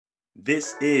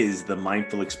This is the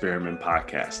Mindful Experiment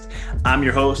Podcast. I'm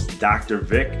your host, Dr.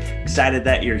 Vic. Excited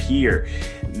that you're here.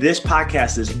 This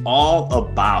podcast is all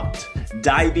about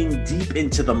diving deep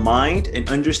into the mind and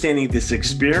understanding this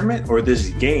experiment or this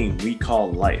game we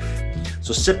call life.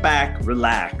 So sit back,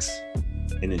 relax,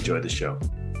 and enjoy the show.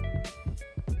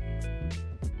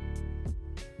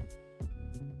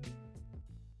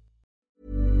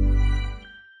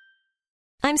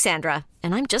 I'm Sandra,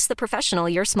 and I'm just the professional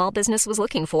your small business was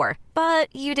looking for.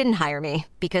 But you didn't hire me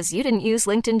because you didn't use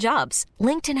LinkedIn Jobs.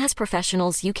 LinkedIn has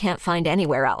professionals you can't find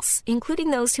anywhere else,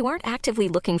 including those who aren't actively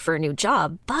looking for a new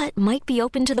job, but might be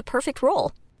open to the perfect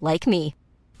role, like me.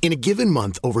 In a given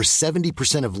month, over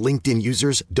 70% of LinkedIn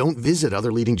users don't visit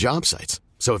other leading job sites.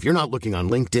 So if you're not looking on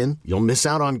LinkedIn, you'll miss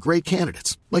out on great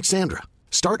candidates like Sandra.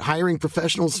 Start hiring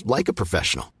professionals like a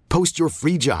professional. Post your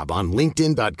free job on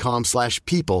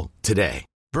linkedin.com/people today.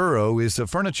 Burrow is a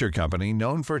furniture company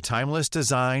known for timeless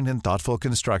design and thoughtful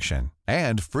construction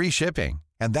and free shipping,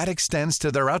 and that extends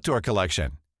to their outdoor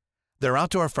collection. Their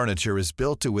outdoor furniture is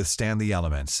built to withstand the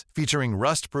elements, featuring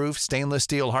rust-proof stainless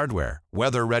steel hardware,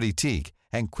 weather-ready teak,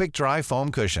 and quick-dry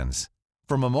foam cushions.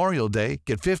 For Memorial Day,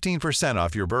 get 15%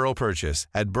 off your Burrow purchase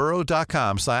at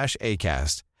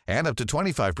burrow.com/acast, and up to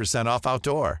 25% off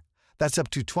outdoor. That's up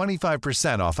to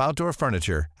 25% off outdoor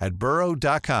furniture at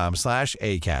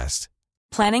burrow.com/acast.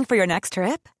 Planning for your next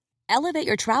trip? Elevate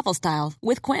your travel style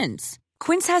with Quince.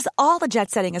 Quince has all the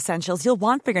jet-setting essentials you'll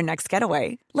want for your next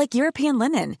getaway, like European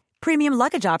linen, premium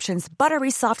luggage options,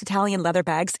 buttery soft Italian leather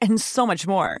bags, and so much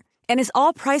more. And is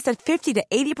all priced at 50 to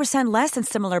 80% less than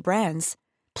similar brands.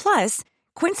 Plus,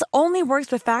 Quince only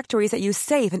works with factories that use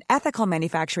safe and ethical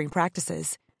manufacturing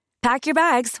practices. Pack your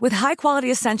bags with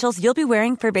high-quality essentials you'll be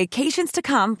wearing for vacations to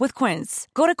come with Quince.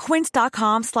 Go to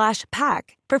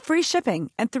quince.com/pack for free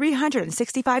shipping and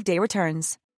 365-day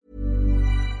returns.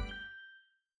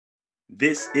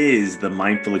 This is the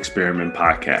Mindful Experiment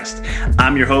Podcast.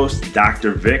 I'm your host,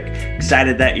 Dr. Vic.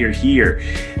 Excited that you're here.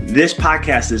 This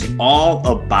podcast is all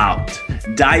about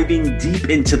diving deep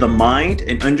into the mind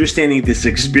and understanding this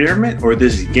experiment or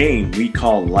this game we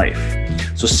call life.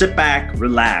 So sit back,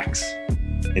 relax,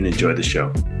 and enjoy the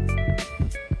show.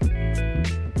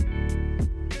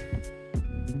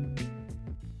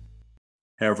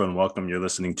 Hey everyone, welcome. You're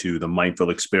listening to the Mindful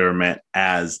Experiment.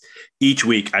 As each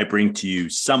week I bring to you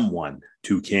someone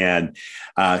who can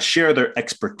share their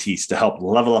expertise to help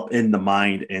level up in the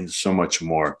mind and so much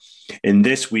more. And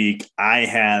this week I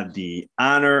had the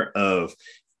honor of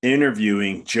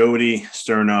interviewing Jody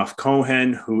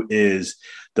Sternhoff-Cohen, who is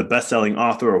the best-selling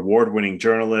author, award-winning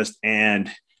journalist,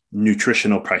 and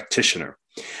nutritional practitioner.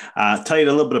 Tell you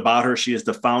a little bit about her. She is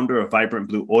the founder of Vibrant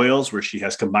Blue Oils, where she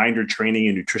has combined her training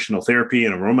in nutritional therapy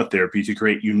and aromatherapy to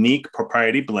create unique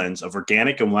proprietary blends of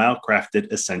organic and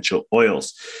well-crafted essential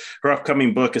oils. Her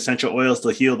upcoming book, Essential Oils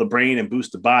to Heal the Brain and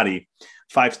Boost the Body,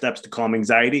 5 Steps to Calm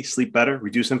Anxiety, Sleep Better,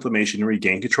 Reduce Inflammation, and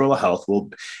Regain Control of Health,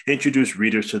 will introduce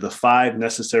readers to the 5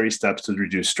 necessary steps to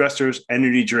reduce stressors,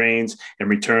 energy drains, and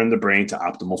return the brain to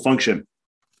optimal function.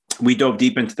 We dove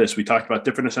deep into this. We talked about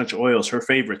different essential oils, her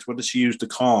favorites, what does she use to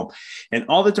calm, and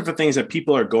all the different things that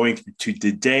people are going through to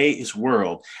today's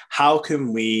world. How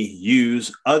can we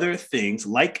use other things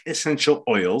like essential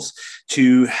oils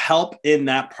to help in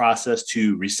that process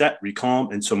to reset,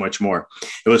 recalm, and so much more?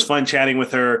 It was fun chatting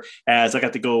with her as I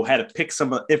got to had to pick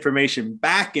some information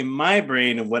back in my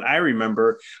brain of what I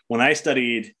remember when I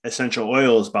studied essential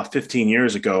oils about 15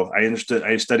 years ago.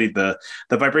 I studied the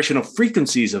vibrational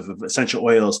frequencies of essential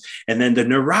oils, and then the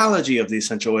neurology of the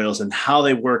essential oils and how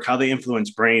they work, how they influence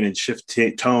brain and shift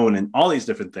tone and all these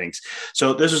different things.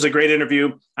 So this was a great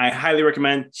interview. I highly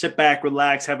recommend sit back,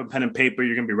 relax, have a pen and paper.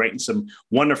 You're going to be writing some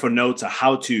wonderful notes on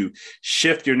how to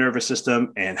shift your nervous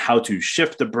system and how to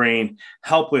shift the brain,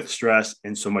 help with stress,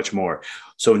 and so much more.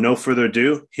 So no further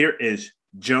ado, here is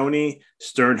Jody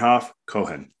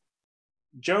Sternhoff-Cohen.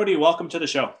 Jody, welcome to the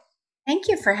show. Thank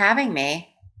you for having me.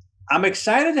 I'm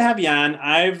excited to have you on.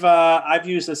 I've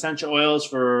used essential oils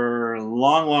for a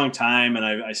long time, and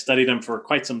I studied them for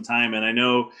quite some time. And I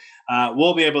know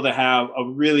we'll be able to have a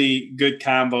really good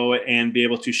combo and be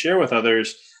able to share with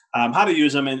others how to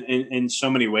use them in so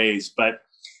many ways. But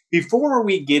before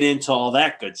we get into all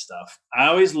that good stuff, I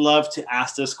always love to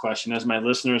ask this question, as my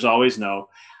listeners always know.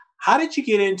 How did you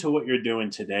get into what you're doing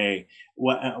today?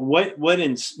 What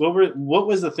was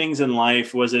the things in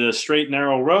life? Was it a straight,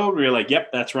 narrow road where you're like,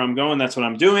 yep, that's where I'm going, that's what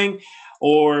I'm doing?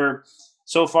 Or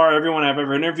so far, everyone I've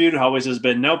ever interviewed always has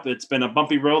been, nope, it's been a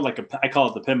bumpy road, I call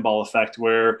it the pinball effect,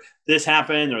 where this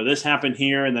happened or this happened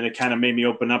here, and then it kind of made me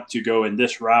open up to go in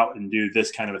this route and do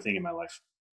this kind of a thing in my life.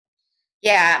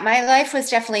 Yeah, my life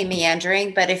was definitely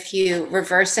meandering, but if you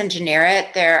reverse engineer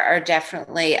it, there are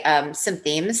definitely some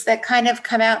themes that kind of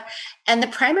come out. And the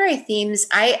primary themes,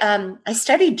 I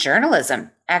studied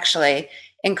journalism actually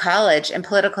in college and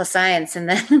political science, and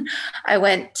then I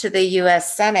went to the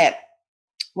U.S. Senate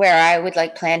where I would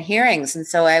like plan hearings, and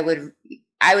so I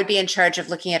would be in charge of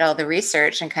looking at all the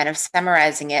research and kind of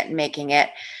summarizing it and making it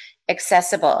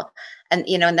accessible. And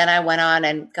and then I went on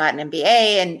and got an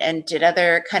MBA and did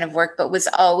other kind of work, but was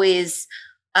always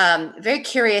very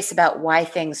curious about why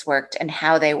things worked and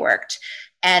how they worked.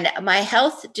 And my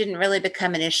health didn't really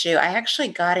become an issue. I actually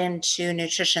got into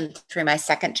nutrition through my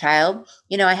second child.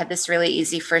 I had this really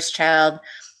easy first child,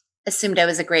 assumed I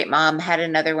was a great mom, had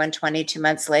another one 22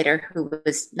 months later who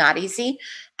was not easy.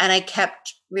 And I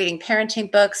kept reading parenting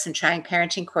books and trying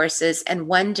parenting courses. And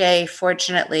one day,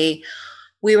 fortunately,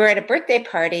 we were at a birthday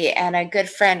party and a good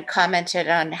friend commented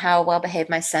on how well behaved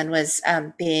my son was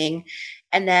being.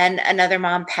 And then another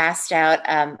mom passed out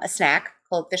a snack,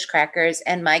 cold fish crackers,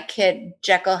 and my kid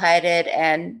Jekyll-Hyded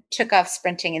and took off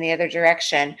sprinting in the other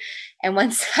direction. And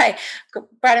once I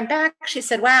brought him back, she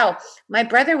said, wow, my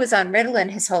brother was on Ritalin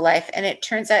his whole life, and it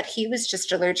turns out he was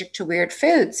just allergic to weird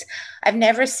foods. I've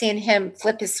never seen him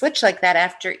flip his switch like that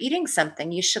after eating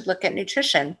something. You should look at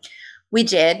nutrition. We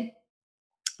did.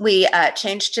 We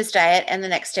changed his diet, and the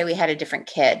next day we had a different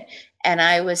kid. And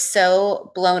I was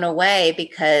so blown away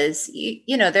because,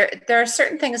 there are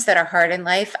certain things that are hard in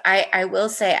life. I will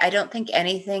say, I don't think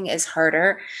anything is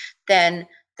harder than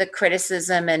the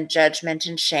criticism and judgment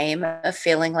and shame of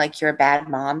feeling like you're a bad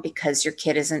mom because your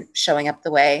kid isn't showing up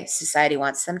the way society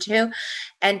wants them to.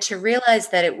 And to realize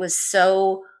that it was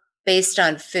so based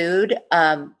on food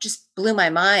just blew my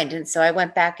mind. And so I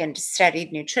went back and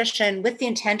studied nutrition with the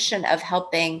intention of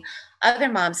helping other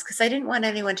moms because I didn't want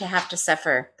anyone to have to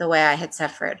suffer the way I had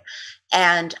suffered.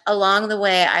 And along the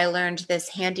way, I learned this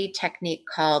handy technique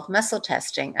called muscle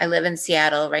testing. I live in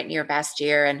Seattle, right near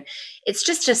Bastyr, and it's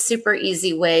just a super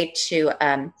easy way to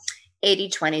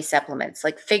 80-20 supplements,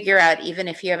 like figure out, even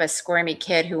if you have a squirmy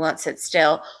kid who won't sit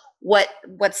still,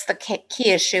 what's the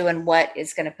key issue and what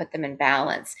is going to put them in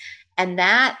balance. And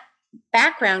that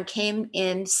background came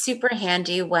in super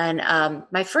handy when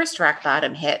my first rock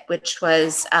bottom hit, which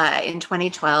was in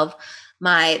 2012.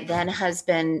 My then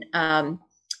husband,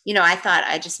 I thought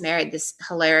I just married this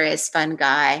hilarious, fun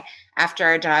guy. After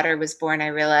our daughter was born, I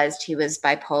realized he was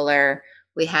bipolar.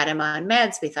 We had him on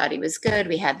meds. We thought he was good.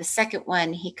 We had the second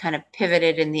one. He kind of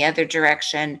pivoted in the other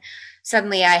direction.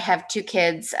 Suddenly I have two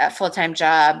kids, a full-time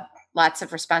job, lots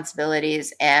of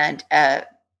responsibilities, and a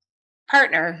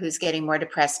partner who's getting more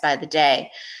depressed by the day.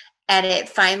 And it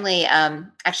finally,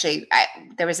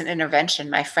 there was an intervention.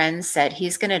 My friend said,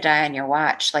 he's going to die on your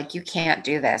watch. Like, you can't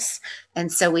do this. And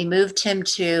so we moved him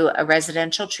to a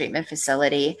residential treatment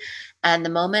facility. And the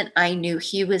moment I knew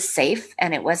he was safe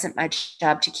and it wasn't my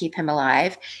job to keep him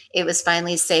alive, it was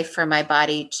finally safe for my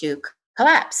body to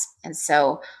collapse. And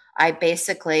so I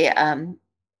basically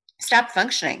stopped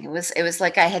functioning. It was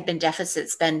like I had been deficit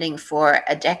spending for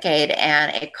a decade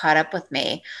and it caught up with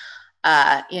me.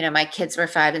 My kids were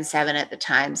 5 and 7 at the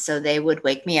time, so they would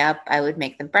wake me up. I would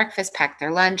make them breakfast, pack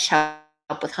their lunch, help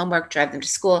with homework, drive them to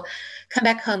school, come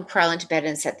back home, crawl into bed,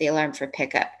 and set the alarm for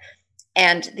pickup.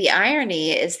 And the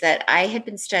irony is that I had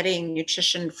been studying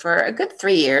nutrition for a good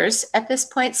 3 years at this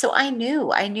point. So I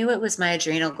knew it was my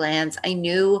adrenal glands. I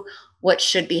knew what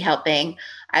should be helping.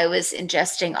 I was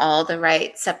ingesting all the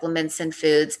right supplements and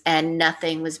foods, and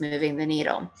nothing was moving the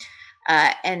needle.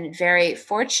 And very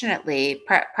fortunately,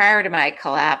 prior to my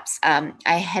collapse, I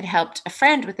had helped a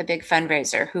friend with a big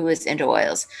fundraiser who was into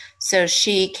oils. So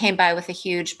she came by with a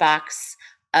huge box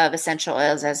of essential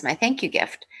oils as my thank you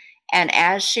gift. And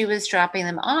as she was dropping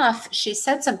them off, she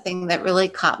said something that really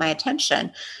caught my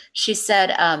attention. She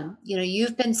said,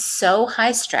 you've been so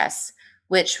high stress,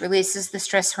 which releases the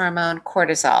stress hormone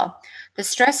cortisol. The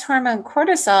stress hormone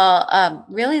cortisol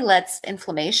really lets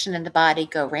inflammation in the body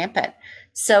go rampant.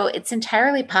 So it's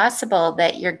entirely possible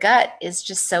that your gut is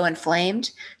just so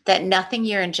inflamed that nothing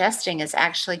you're ingesting is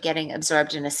actually getting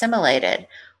absorbed and assimilated.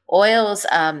 Oils,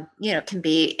 can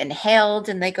be inhaled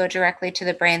and they go directly to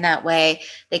the brain that way.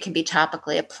 They can be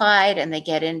topically applied and they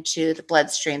get into the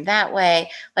bloodstream that way.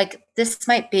 Like, this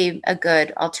might be a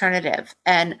good alternative.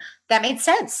 And that made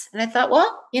sense. And I thought,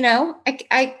 well,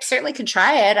 I certainly can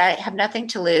try it. I have nothing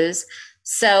to lose.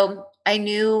 So I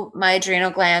knew my adrenal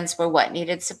glands were what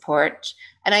needed support.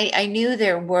 And I knew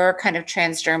there were kind of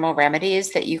transdermal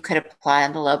remedies that you could apply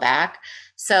on the low back.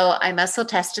 So I muscle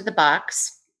tested the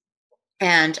box.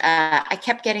 And I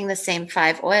kept getting the same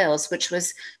 5 oils, which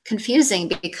was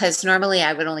confusing because normally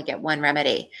I would only get one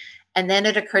remedy. And then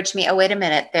it occurred to me, oh, wait a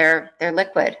minute, they're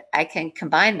liquid. I can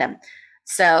combine them.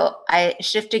 So I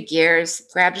shifted gears,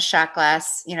 grabbed a shot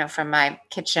glass, from my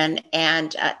kitchen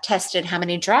and tested how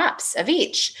many drops of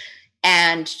each,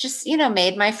 and just,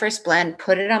 made my first blend,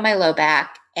 put it on my low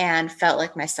back, and felt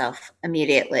like myself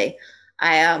immediately.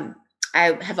 I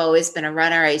have always been a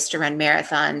runner. I used to run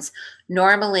marathons.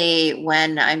 Normally,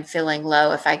 when I'm feeling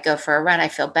low, if I go for a run, I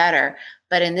feel better.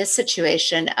 But in this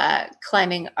situation,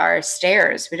 climbing our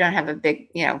stairs, we don't have a big,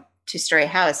 2-story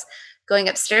house. Going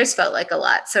upstairs felt like a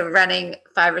lot. So running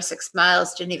 5 or 6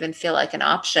 miles didn't even feel like an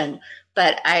option.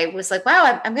 But I was like,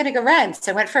 wow, I'm going to go run.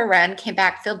 So I went for a run, came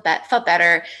back, felt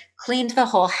better, cleaned the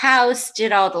whole house,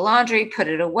 did all the laundry, put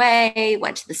it away,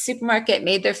 went to the supermarket,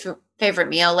 made their favorite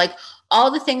meal, like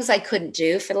all the things I couldn't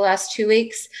do for the last 2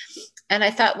 weeks. And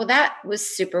I thought, well, that was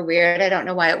super weird. I don't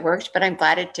know why it worked, but I'm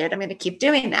glad it did. I'm going to keep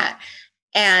doing that.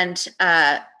 And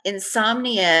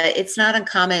insomnia, it's not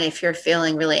uncommon if you're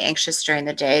feeling really anxious during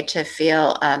the day to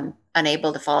feel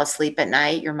unable to fall asleep at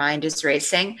night. Your mind is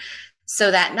racing.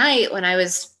 So that night when I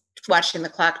was watching the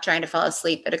clock trying to fall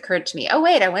asleep, it occurred to me, oh,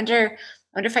 wait, I wonder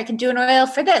if I can do an oil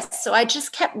for this. So I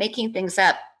just kept making things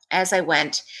up as I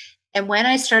went. And when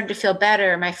I started to feel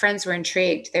better, my friends were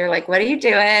intrigued. They were like, what are you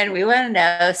doing? We want to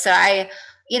know. So I,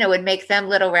 would make them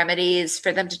little remedies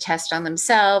for them to test on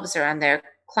themselves or on their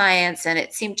clients. And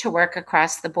it seemed to work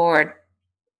across the board.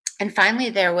 And finally,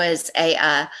 there was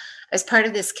as part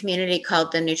of this community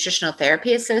called the Nutritional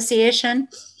Therapy Association,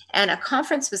 and a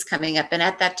conference was coming up. And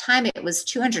at that time, it was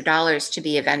 $200 to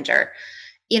be a vendor,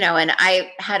 and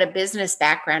I had a business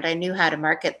background. I knew how to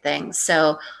market things.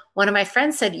 So one of my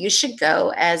friends said, you should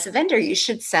go as a vendor. You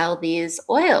should sell these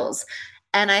oils.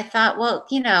 And I thought, well,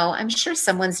 I'm sure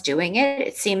someone's doing it.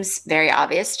 It seems very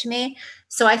obvious to me.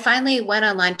 So I finally went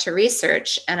online to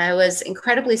research, and I was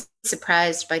incredibly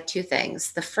surprised by 2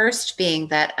 things. The first being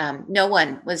that no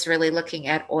one was really looking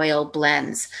at oil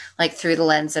blends, like through the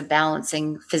lens of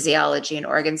balancing physiology and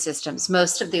organ systems.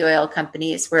 Most of the oil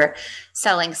companies were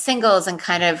selling singles and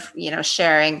kind of,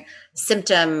 sharing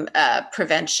symptom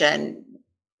prevention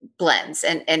blends.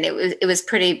 And it was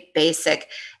pretty basic.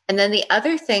 And then the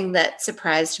other thing that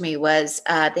surprised me was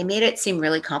they made it seem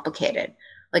really complicated.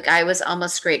 Like I was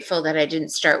almost grateful that I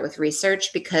didn't start with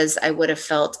research, because I would have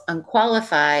felt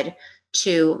unqualified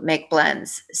to make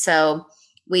blends. So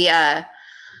we, I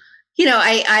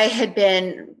had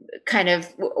been kind of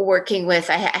working with,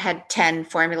 I had 10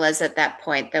 formulas at that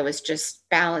point that was just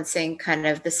balancing kind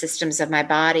of the systems of my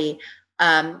body.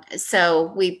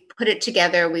 So we put it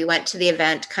together. We went to the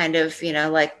event kind of,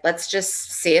 let's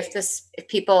just see if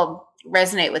people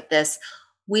resonate with this.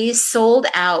 We sold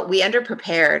out. We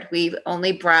underprepared. We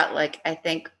only brought I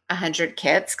think 100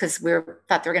 kits, because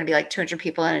thought there were going to be 200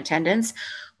 people in attendance.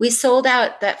 We sold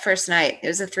out that first night. It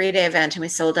was a 3-day event, and we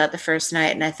sold out the first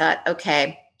night. And I thought,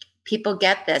 okay, people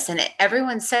get this. And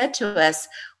everyone said to us,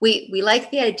 we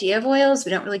like the idea of oils.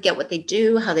 We don't really get what they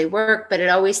do, how they work, but it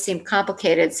always seemed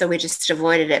complicated. So we just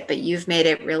avoided it. But you've made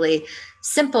it really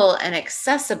simple and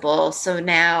accessible. So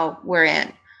now we're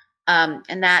in.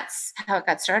 And that's how it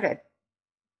got started.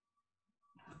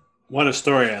 What a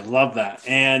story. I love that.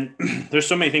 And there's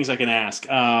so many things I can ask.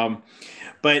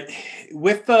 But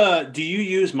do you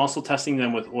use muscle testing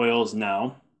then with oils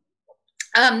now?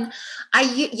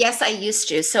 Yes, I used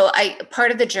to. So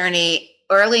part of the journey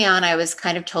early on, I was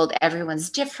kind of told everyone's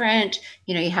different.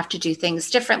 You have to do things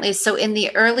differently. So in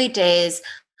the early days,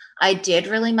 I did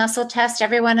really muscle test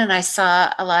everyone, and I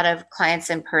saw a lot of clients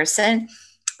in person.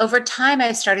 Over time,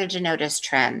 I started to notice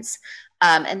trends.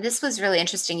 And this was really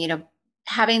interesting,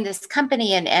 having this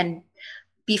company and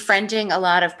befriending a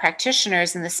lot of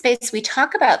practitioners in the space. We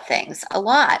talk about things a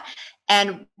lot.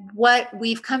 And what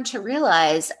we've come to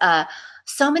realize,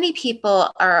 so many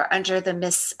people are under the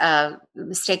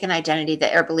mistaken identity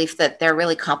or belief that they're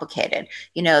really complicated,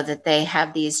 that they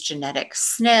have these genetic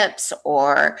SNPs,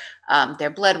 or their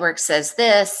blood work says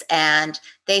this, and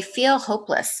they feel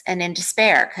hopeless and in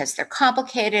despair because they're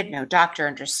complicated. No doctor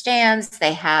understands.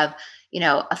 They have,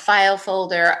 a file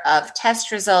folder of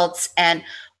test results. And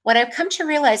what I've come to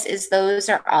realize is those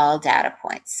are all data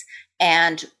points.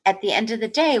 And at the end of the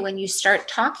day, when you start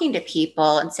talking to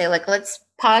people and say, let's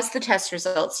pause the test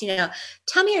results,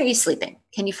 tell me, are you sleeping?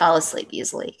 Can you fall asleep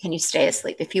easily? Can you stay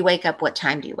asleep? If you wake up, what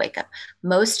time do you wake up?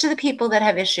 Most of the people that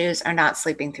have issues are not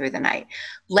sleeping through the night.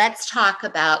 Let's talk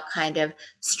about kind of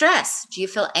stress. Do you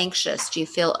feel anxious? Do you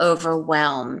feel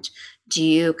overwhelmed? Do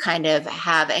you kind of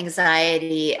have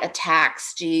anxiety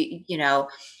attacks? Do you,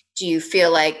 Do you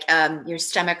feel like your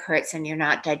stomach hurts and you're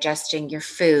not digesting your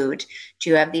food? Do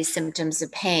you have these symptoms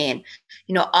of pain?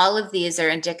 All of these are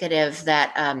indicative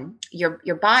that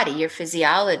your body, your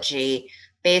physiology,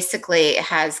 basically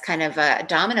has kind of a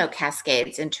domino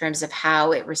cascades in terms of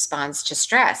how it responds to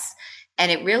stress.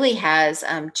 And it really has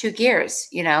two gears.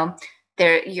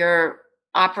 Your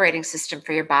operating system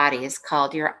for your body is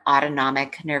called your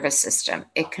autonomic nervous system.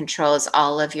 It controls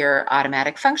all of your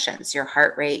automatic functions, your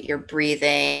heart rate, your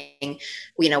breathing,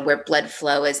 where blood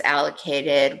flow is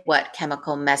allocated, what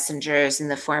chemical messengers in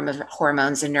the form of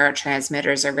hormones and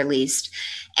neurotransmitters are released.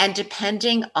 And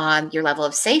depending on your level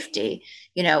of safety,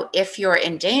 if you're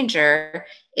in danger,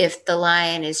 if the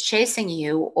lion is chasing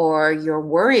you, or you're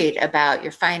worried about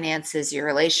your finances, your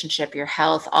relationship, your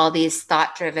health, all these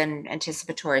thought-driven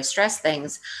anticipatory stress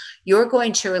things, you're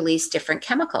going to release different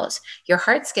chemicals. Your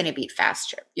heart's going to beat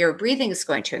faster. Your breathing is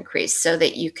going to increase so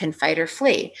that you can fight or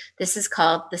flee. This is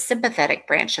called the sympathetic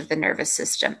branch of the nervous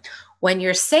system. When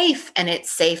you're safe, and it's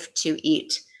safe to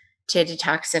eat, to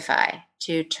detoxify,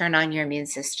 to turn on your immune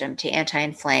system, to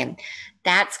anti-inflame,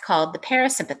 that's called the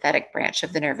parasympathetic branch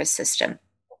of the nervous system.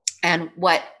 And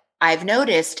what I've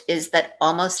noticed is that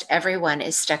almost everyone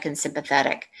is stuck in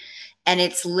sympathetic. And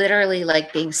it's literally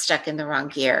like being stuck in the wrong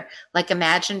gear. Like,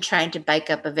 imagine trying to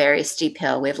bike up a very steep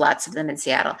hill. We have lots of them in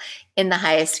Seattle. In the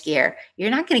highest gear,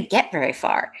 you're not going to get very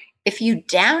far. If you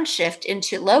downshift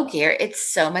into low gear, it's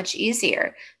so much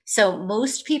easier. So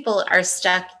most people are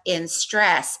stuck in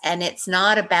stress, and it's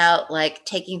not about like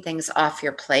taking things off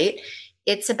your plate.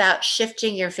 It's about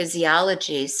shifting your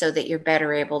physiology so that you're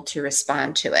better able to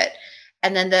respond to it.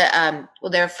 And then there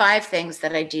are 5 things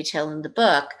that I detail in the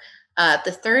book.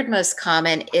 The third most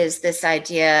common is this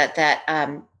idea that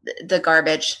the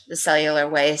garbage, the cellular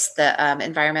waste, the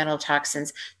environmental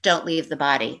toxins don't leave the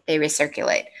body. They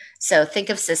recirculate. So think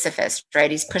of Sisyphus, right?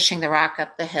 He's pushing the rock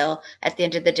up the hill. At the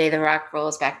end of the day, the rock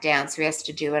rolls back down. So he has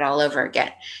to do it all over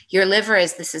again. Your liver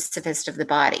is the Sisyphus of the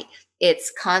body.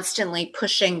 It's constantly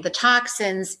pushing the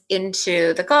toxins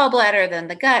into the gallbladder, then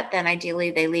the gut, then ideally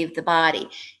they leave the body.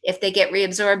 If they get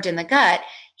reabsorbed in the gut,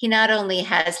 he not only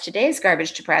has today's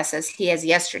garbage to process, he has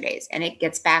yesterday's, and it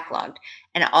gets backlogged.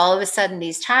 And all of a sudden,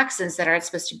 these toxins that aren't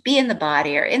supposed to be in the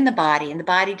body are in the body, and the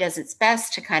body does its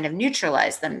best to kind of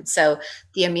neutralize them. So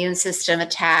the immune system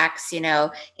attacks,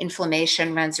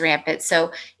 inflammation runs rampant.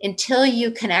 So until you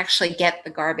can actually get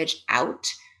the garbage out,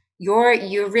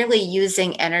 you're really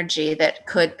using energy that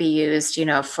could be used,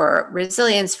 for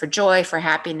resilience, for joy, for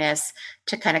happiness,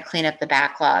 to kind of clean up the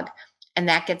backlog. And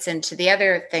that gets into the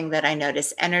other thing that I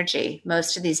notice, energy.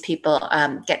 Most of these people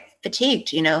get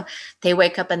fatigued. They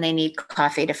wake up and they need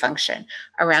coffee to function.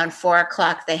 Around 4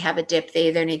 o'clock, they have a dip. They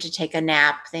either need to take a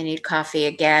nap, they need coffee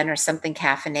again, or something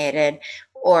caffeinated,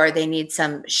 or they need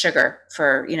some sugar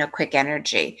for, quick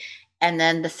energy. And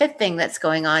then the 5th thing that's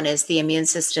going on is the immune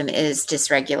system is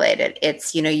dysregulated.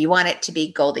 It's, you want it to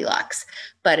be Goldilocks,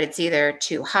 but it's either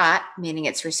too hot, meaning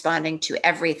it's responding to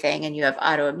everything and you have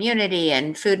autoimmunity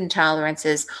and food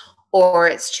intolerances, or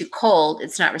it's too cold,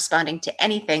 it's not responding to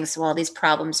anything. So all these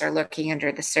problems are lurking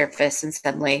under the surface, and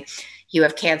suddenly you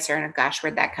have cancer, and gosh,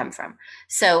 where'd that come from?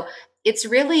 So it's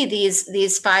really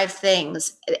these 5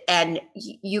 things, and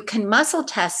you can muscle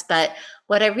test, but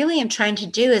what I really am trying to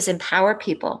do is empower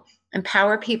people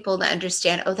to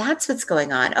understand, oh, that's what's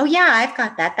going on. Oh yeah, I've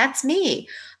got that. That's me.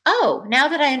 Oh, now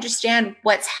that I understand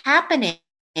what's happening,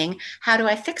 how do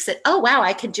I fix it? Oh, wow,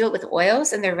 I could do it with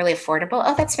oils and they're really affordable.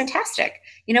 Oh, that's fantastic.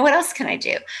 What else can I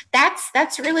do?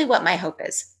 That's really what my hope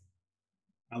is.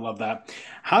 I love that.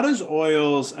 How does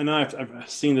oils, I know I've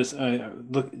seen this,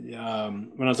 when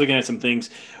I was looking at some things,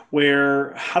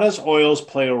 how does oils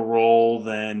play a role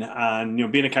then on,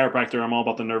 being a chiropractor, I'm all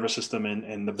about the nervous system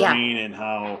and the brain, and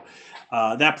how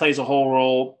that plays a whole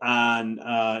role on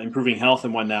improving health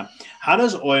and whatnot. How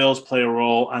does oils play a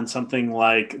role on something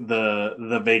like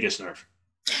the vagus nerve?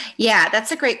 Yeah,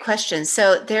 that's a great question.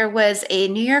 So there was a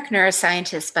New York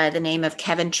neuroscientist by the name of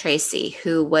Kevin Tracy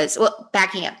who was,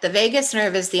 backing up. The vagus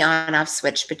nerve is the on-off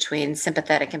switch between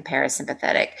sympathetic and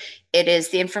parasympathetic. It is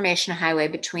the information highway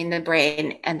between the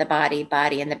brain and the body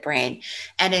and the brain.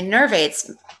 And it innervates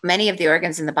many of the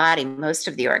organs in the body, most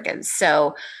of the organs.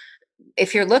 So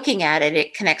if you're looking at it,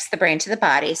 it connects the brain to the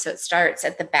body. So it starts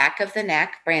at the back of the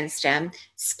neck, brainstem,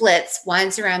 splits,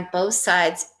 winds around both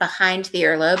sides behind the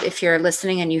earlobe. If you're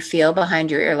listening and you feel behind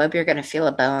your earlobe, you're going to feel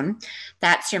a bone.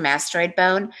 That's your mastoid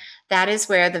bone. That is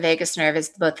where the vagus nerve is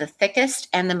both the thickest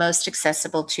and the most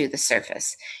accessible to the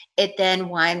surface. It then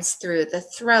winds through the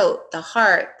throat, the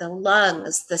heart, the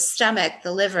lungs, the stomach,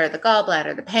 the liver, the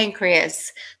gallbladder, the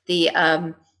pancreas,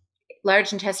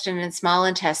 large intestine and small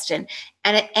intestine.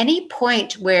 And at any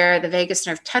point where the vagus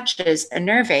nerve touches a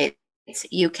nervate,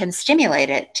 you can stimulate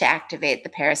it to activate the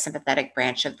parasympathetic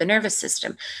branch of the nervous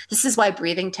system. This is why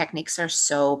breathing techniques are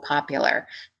so popular,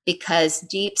 because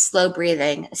deep, slow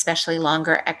breathing, especially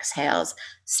longer exhales,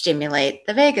 stimulate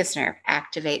the vagus nerve,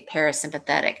 activate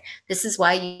parasympathetic. This is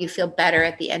why you feel better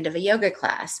at the end of a yoga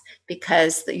class,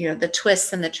 because the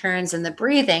twists and the turns and the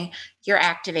breathing, you're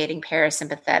activating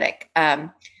parasympathetic.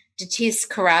 Datis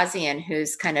Kharrazian,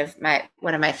 who's kind of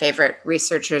one of my favorite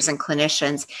researchers and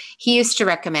clinicians, he used to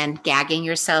recommend gagging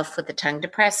yourself with the tongue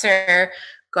depressor,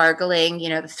 gargling,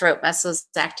 the throat muscles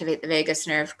activate the vagus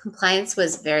nerve. Compliance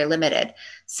was very limited.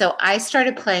 So I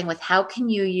started playing with how can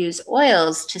you use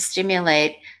oils to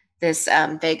stimulate this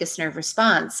vagus nerve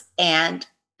response, and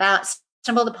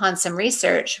stumbled upon some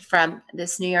research from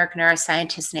this New York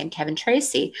neuroscientist named Kevin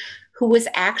Tracy, who was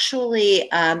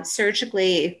actually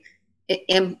surgically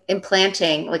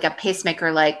implanting like a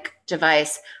pacemaker-like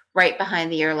device right behind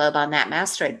the earlobe on that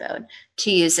mastoid bone to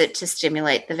use it to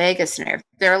stimulate the vagus nerve.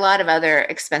 There are a lot of other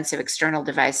expensive external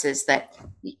devices that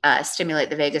stimulate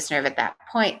the vagus nerve at that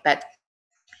point, but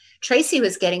Tracy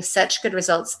was getting such good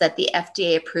results that the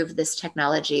FDA approved this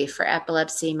technology for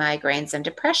epilepsy, migraines, and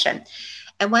depression.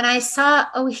 And when I saw,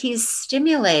 he's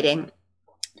stimulating,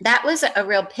 that was a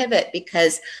real pivot,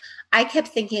 because I kept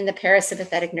thinking the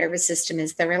parasympathetic nervous system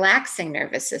is the relaxing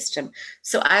nervous system.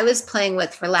 So I was playing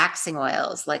with relaxing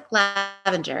oils like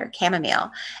lavender,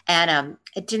 chamomile, and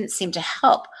it didn't seem to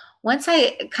help. Once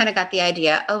I kind of got the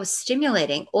idea,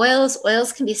 stimulating oils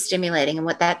can be stimulating. And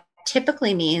what that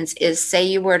typically means is, say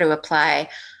you were to apply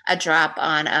a drop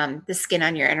on the skin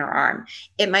on your inner arm,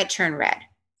 it might turn red.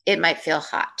 It might feel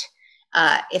hot.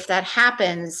 If that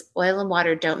happens, oil and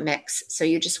water don't mix. So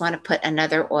you just want to put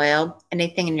another oil,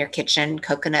 anything in your kitchen,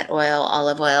 coconut oil,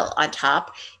 olive oil on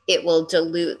top. It will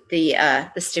dilute the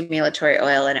stimulatory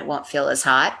oil and it won't feel as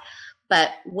hot.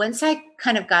 But once I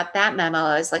kind of got that memo,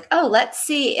 I was like, let's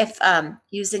see if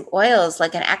using oils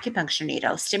like an acupuncture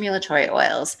needle, stimulatory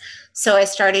oils. So I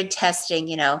started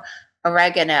testing,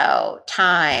 oregano,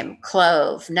 thyme,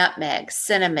 clove, nutmeg,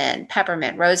 cinnamon,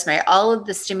 peppermint, rosemary, all of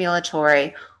the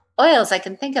stimulatory oils I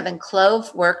can think of, and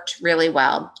clove worked really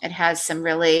well. It has some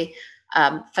really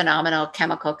phenomenal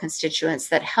chemical constituents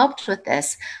that helped with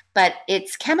this, but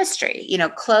it's chemistry.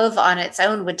 Clove on its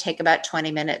own would take about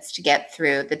 20 minutes to get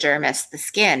through the dermis, the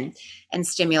skin, and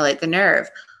stimulate the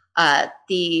nerve.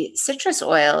 The citrus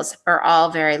oils are all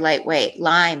very lightweight.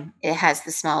 Lime, it has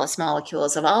the smallest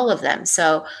molecules of all of them.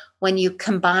 So when you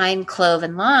combine clove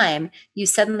and lime, you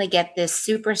suddenly get this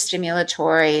super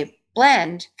stimulatory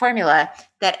blend formula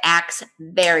that acts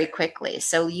very quickly.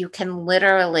 So you can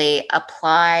literally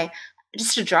apply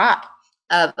just a drop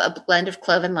of a blend of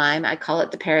clove and lime. I call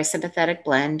it the parasympathetic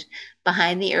blend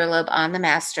behind the earlobe on the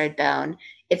mastoid bone.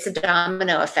 It's a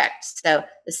domino effect. So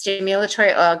the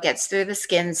stimulatory oil gets through the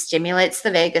skin, stimulates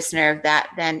the vagus nerve, that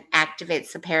then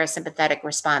activates the parasympathetic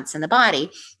response in the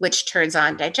body, which turns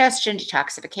on digestion,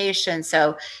 detoxification.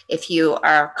 So if you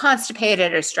are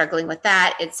constipated or struggling with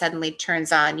that, it suddenly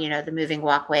turns on, the moving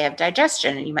walkway of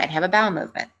digestion, and you might have a bowel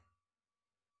movement.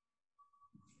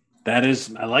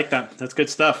 I like that. That's good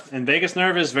stuff. And vagus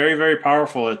nerve is very, very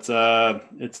powerful. It's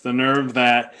the nerve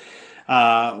that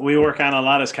we work on a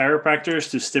lot as chiropractors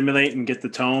to stimulate and get the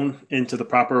tone into the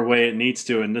proper way it needs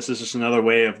to. And this is just another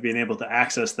way of being able to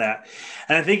access that.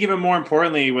 And I think even more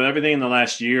importantly, with everything in the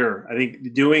last year, I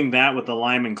think doing that with the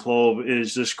lime and clove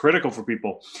is just critical for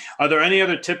people. Are there any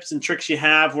other tips and tricks you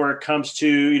have where it comes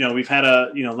to, we've had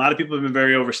a lot of people have been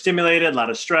very overstimulated, a lot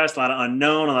of stress, a lot of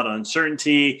unknown, a lot of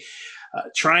uncertainty.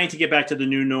 Trying to get back to the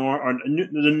new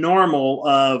the normal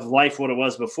of life, what it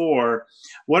was before.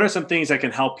 What are some things that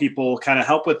can help people kind of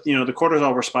help with, the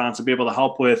cortisol response and be able to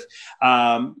help with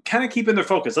kind of keeping their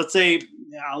focus? Let's say,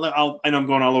 I know I'm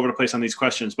going all over the place on these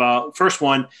questions, but first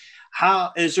one,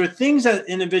 is there things that an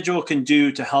individual can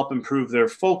do to help improve their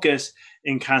focus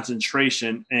and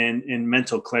concentration and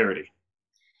mental clarity?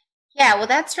 Yeah, well,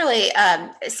 that's really,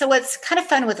 so what's kind of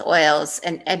fun with oils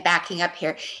and backing up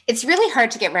here, it's really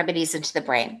hard to get remedies into the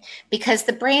brain, because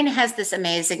the brain has this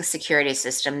amazing security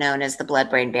system known as the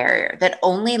blood-brain barrier that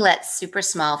only lets super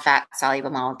small fat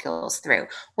soluble molecules through.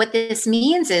 What this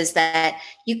means is that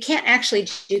you can't actually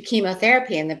do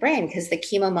chemotherapy in the brain because the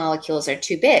chemo molecules are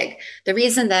too big. The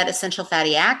reason that essential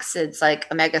fatty acids like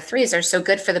omega-3s are so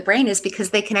good for the brain is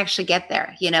because they can actually get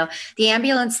there. The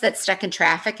ambulance that's stuck in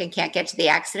traffic and can't get to the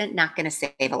accident, not going to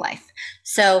save a life.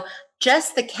 So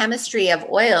just the chemistry of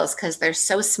oils, because they're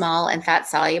so small and fat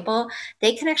soluble,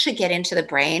 they can actually get into the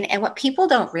brain. And what people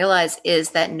don't realize is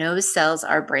that nose cells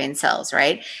are brain cells,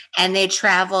 right? And they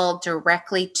travel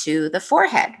directly to the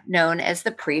forehead, known as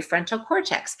the prefrontal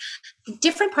cortex.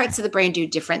 Different parts of the brain do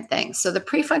different things. So the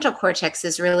prefrontal cortex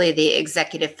is really the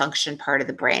executive function part of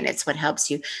the brain. It's what helps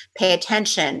you pay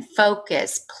attention,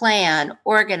 focus, plan,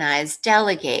 organize,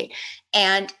 delegate.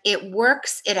 And it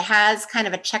works, it has kind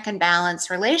of a check and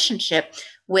balance relationship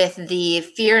with the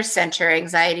fear center,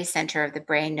 anxiety center of the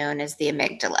brain known as the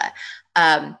amygdala.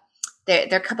 There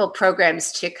are a couple of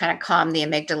programs to kind of calm the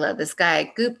amygdala. This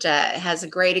guy, Gupta, has a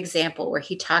great example where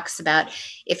he talks about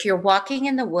if you're walking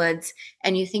in the woods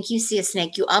and you think you see a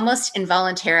snake, you almost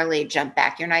involuntarily jump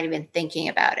back. You're not even thinking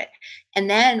about it. And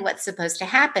then what's supposed to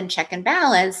happen, check and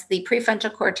balance, the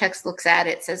prefrontal cortex looks at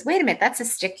it, says, wait a minute, that's a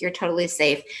stick, you're totally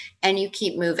safe, and you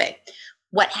keep moving.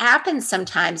 What happens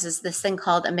sometimes is this thing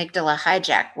called amygdala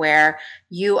hijack, where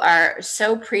you are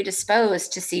so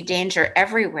predisposed to see danger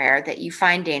everywhere that you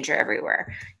find danger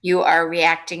everywhere. You are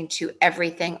reacting to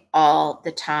everything all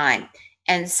the time.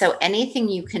 And so anything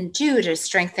you can do to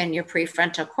strengthen your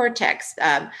prefrontal cortex,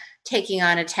 taking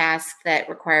on a task that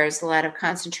requires a lot of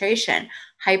concentration,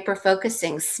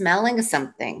 hyper-focusing, smelling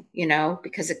something,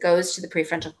 because it goes to the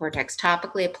prefrontal cortex,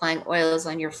 topically applying oils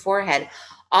on your forehead,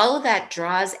 all of that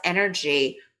draws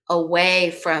energy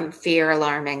away from fear,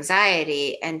 alarm,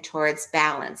 anxiety, and towards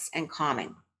balance and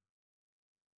calming.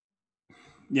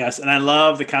 Yes, and I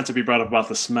love the concept you brought up about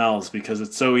the smells, because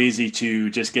it's so easy to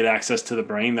just get access to the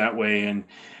brain that way and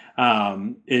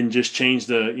just change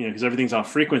because everything's on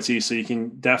frequency. So you can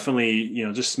definitely,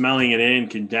 just smelling it in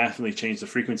can definitely change the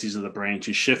frequencies of the brain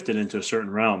to shift it into a certain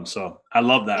realm. So I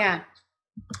love that.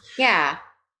 Yeah.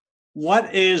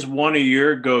 What is one of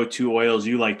your go-to oils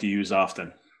you like to use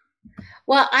often?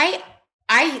 Well, I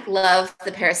love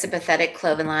the parasympathetic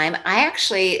clove and lime.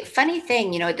 Funny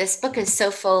thing, this book is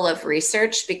so full of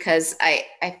research, because I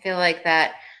feel like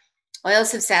that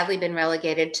oils have sadly been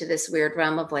relegated to this weird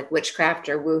realm of like witchcraft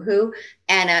or woohoo.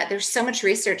 And there's so much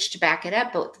research to back it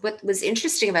up. But what was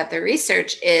interesting about the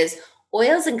research is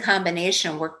oils in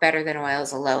combination work better than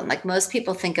oils alone. Like most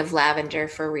people think of lavender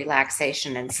for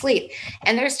relaxation and sleep.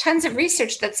 And there's tons of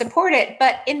research that support it.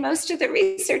 But in most of the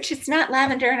research, it's not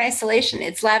lavender in isolation.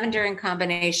 It's lavender in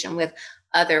combination with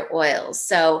other oils.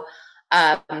 So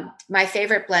my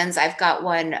favorite blends, I've got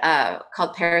one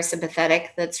called parasympathetic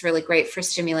that's really great for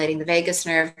stimulating the vagus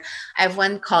nerve. I have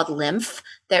one called lymph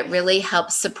that really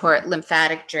helps support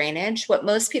lymphatic drainage. What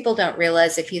most people don't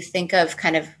realize, if you think of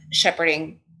kind of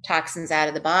shepherding toxins out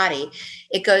of the body,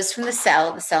 it goes from the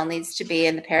cell. The cell needs to be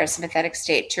in the parasympathetic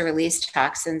state to release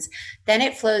toxins. Then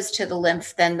it flows to the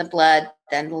lymph, then the blood,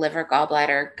 then the liver,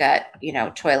 gallbladder, gut,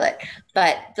 toilet.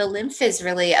 But the lymph is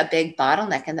really a big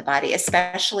bottleneck in the body,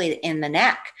 especially in the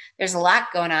neck. There's a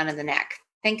lot going on in the neck.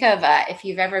 Think of if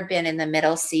you've ever been in the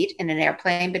middle seat in an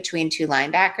airplane between two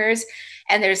linebackers,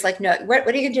 and there's like, no, what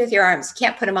are you gonna do with your arms? You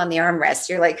can't put them on the armrest.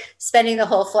 You're like spending the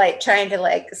whole flight trying to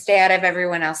like stay out of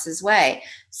everyone else's way.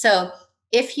 So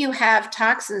if you have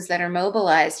toxins that are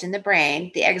mobilized in the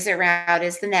brain, the exit route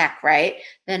is the neck, right?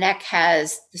 The neck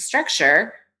has the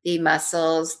structure, the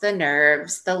muscles, the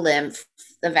nerves, the lymph,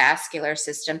 the vascular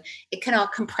system. It can all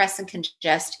compress and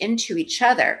congest into each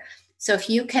other. So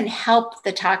if you can help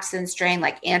the toxins drain,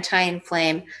 like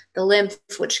anti-inflame the lymph,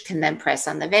 which can then press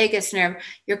on the vagus nerve,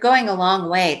 you're going a long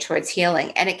way towards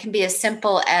healing. And it can be as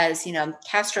simple as,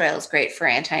 castor oil is great for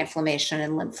anti-inflammation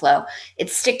and lymph flow.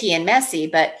 It's sticky and messy,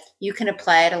 but you can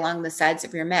apply it along the sides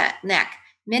of your neck.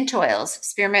 Mint oils,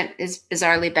 spearmint is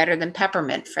bizarrely better than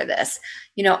peppermint for this.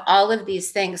 All of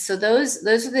these things. So those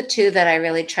are the two that I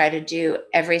really try to do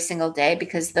every single day,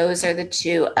 because those are the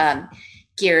two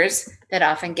gears that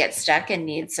often get stuck and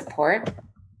need support.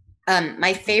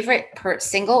 My favorite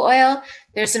single oil,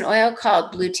 there's an oil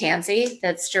called Blue Tansy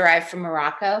that's derived from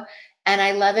Morocco. And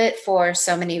I love it for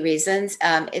so many reasons.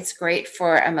 It's great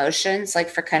for emotions, like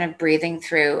for kind of breathing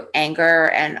through anger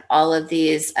and all of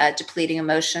these depleting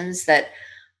emotions that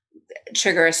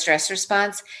trigger a stress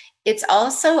response. It's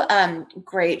also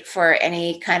great for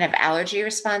any kind of allergy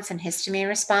response and histamine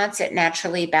response. It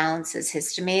naturally balances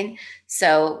histamine.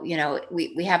 So,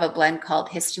 we have a blend called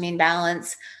Histamine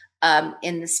Balance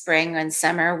in the spring and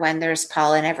summer when there's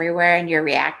pollen everywhere and you're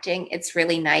reacting. It's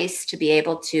really nice to be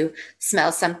able to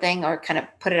smell something or kind of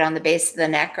put it on the base of the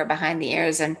neck or behind the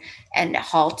ears and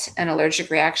halt an allergic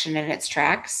reaction in its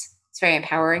tracks. It's very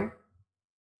empowering.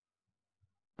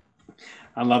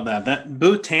 I love that. That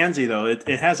Blue Tansy, though, it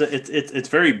has it's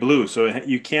very blue, so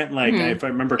you can't if I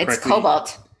remember correctly, it's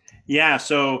cobalt. Yeah.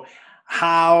 So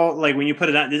how, like when you put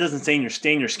it on, it doesn't stain your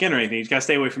skin or anything. You got to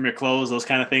stay away from your clothes, those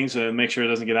kind of things, to make sure it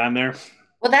doesn't get on there.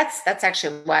 Well, that's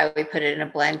actually why we put it in a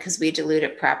blend, because we dilute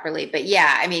it properly. But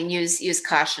yeah, I mean, use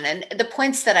caution. And the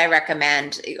points that I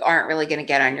recommend aren't really going to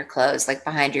get on your clothes, like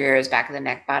behind your ears, back of the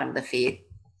neck, bottom of the feet.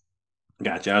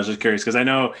 Gotcha. I was just curious because I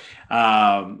know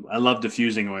I love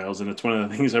diffusing oils, and it's one of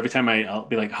the things. Every time I'll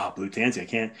be like, "Oh, blue tansy, I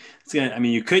can't." I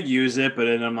mean, you could use it, but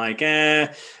then I'm like,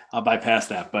 I'll bypass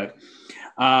that. But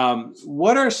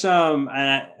what are some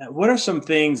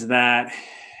things that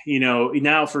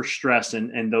now for stress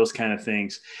and those kind of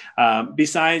things?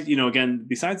 Besides,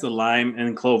 besides the lime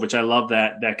and clove, which I love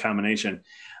that combination.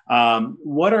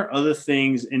 What are other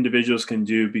things individuals can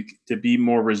do to be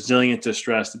more resilient to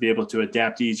stress, to be able to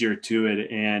adapt easier to it,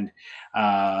 and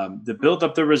to build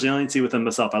up the resiliency within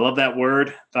themselves? I love that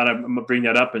word. Thought I'm going to bring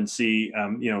that up and see,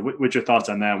 what's your thoughts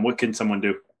on that, and what can someone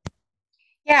do?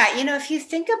 Yeah, if you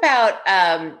think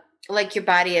about like your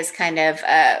body is kind of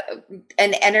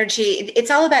an energy,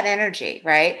 it's all about energy,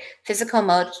 right? Physical,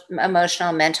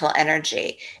 emotional, mental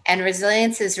energy. And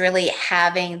resilience is really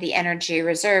having the energy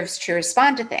reserves to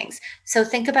respond to things. So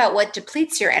think about what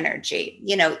depletes your energy.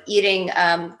 Eating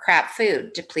crap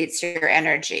food depletes your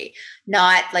energy.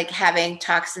 Not like having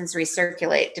toxins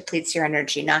recirculate depletes your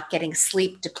energy. Not getting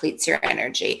sleep depletes your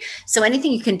energy. So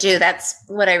anything you can do, that's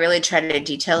what I really try to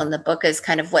detail in the book, is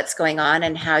kind of what's going on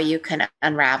and how you can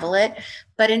unravel it.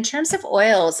 But in terms of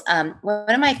oils, one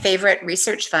of my favorite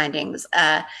research findings,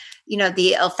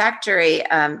 the olfactory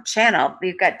channel,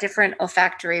 we've got different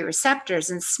olfactory receptors,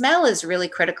 and smell is really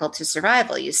critical to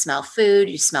survival. You smell food,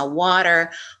 you smell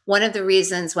water. One of the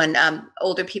reasons when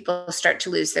older people start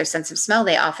to lose their sense of smell,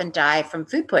 they often die from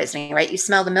food poisoning, right? You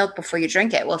smell the milk before you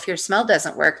drink it. Well, if your smell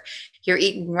doesn't work, you're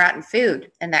eating rotten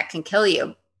food, and that can kill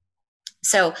you.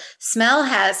 So smell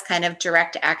has kind of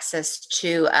direct access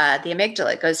to the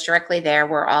amygdala. It goes directly there,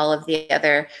 where all of the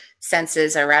other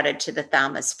senses are routed to the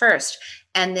thalamus first.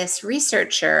 And this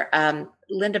researcher,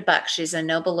 Linda Buck, she's a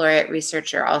Nobel laureate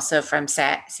researcher, also from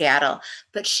Seattle,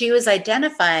 but she was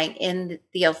identifying in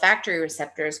the olfactory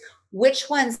receptors which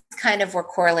ones kind of were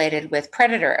correlated with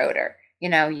predator odor.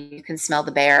 You can smell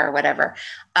the bear or whatever.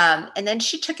 And then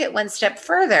she took it one step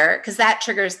further, because that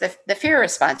triggers the fear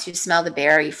response. You smell the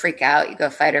bear, you freak out, you go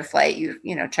fight or flight, you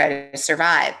try to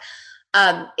survive.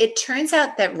 It turns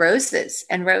out that roses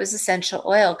and rose essential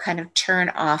oil kind of turn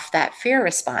off that fear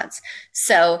response.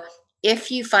 So if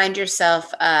you find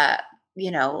yourself,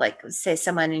 like say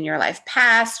someone in your life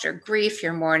passed, or grief,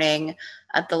 you're mourning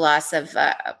the loss of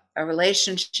a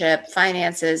relationship,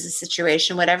 finances, a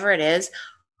situation, whatever it is,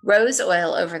 rose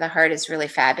oil over the heart is really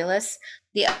fabulous.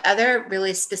 The other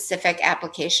really specific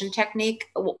application technique,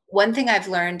 one thing I've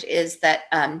learned is that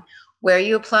where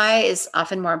you apply is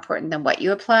often more important than what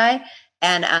you apply.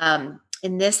 And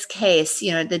in this case,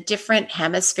 the different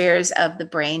hemispheres of the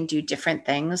brain do different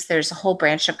things. There's a whole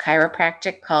branch of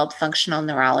chiropractic called functional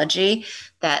neurology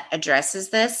that addresses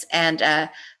this. And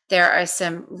there are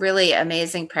some really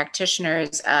amazing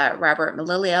practitioners, Robert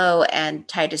Melillo and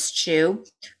Titus Chu,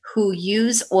 who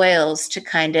use oils to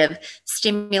kind of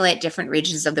stimulate different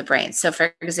regions of the brain. So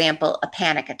for example, a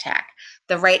panic attack.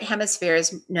 The right hemisphere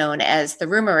is known as the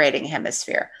ruminating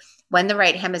hemisphere. When the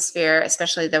right hemisphere,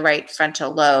 especially the right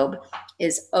frontal lobe,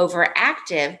 is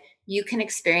overactive, you can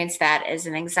experience that as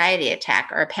an anxiety attack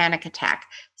or a panic attack.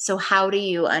 So how do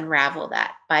you unravel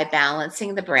that? By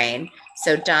balancing the brain.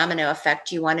 So domino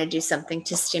effect, you want to do something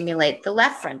to stimulate the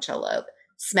left frontal lobe.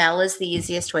 Smell is the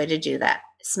easiest way to do that.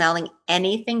 Smelling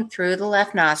anything through the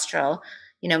left nostril.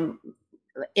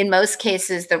 In most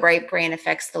cases, the right brain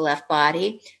affects the left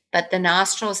body, but the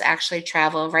nostrils actually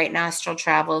travel. Right nostril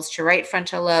travels to right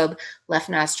frontal lobe, left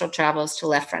nostril travels to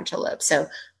left frontal lobe. So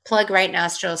plug right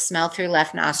nostril, smell through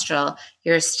left nostril.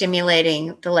 You're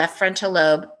stimulating the left frontal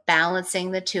lobe,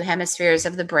 balancing the two hemispheres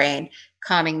of the brain,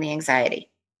 calming the anxiety.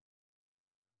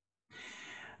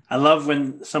 I love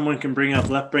when someone can bring up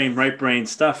left brain, right brain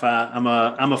stuff.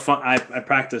 I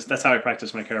practice. That's how I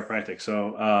practice my chiropractic.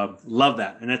 So love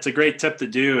that, and it's a great tip to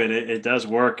do, and it does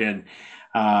work, and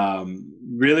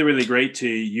really, really great to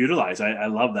utilize. I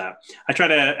love that. I try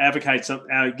to advocate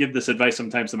give this advice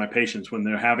sometimes to my patients when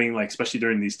they're having, like, especially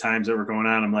during these times that we're going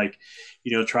on. I'm like,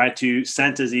 try to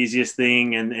scent is the easiest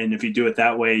thing, and if you do it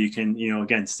that way, you can,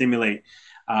 again, stimulate.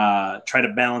 Try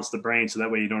to balance the brain so that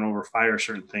way you don't overfire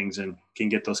certain things and can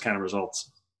get those kind of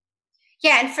results.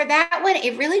 Yeah. And for that one,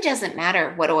 it really doesn't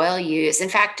matter what oil you use. In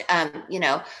fact,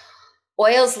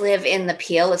 oils live in the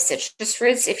peel of citrus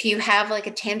fruits. If you have like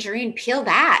a tangerine, peel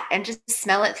that and just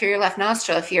smell it through your left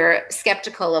nostril if you're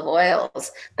skeptical of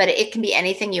oils. But it can be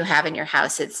anything you have in your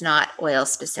house. It's not oil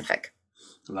specific.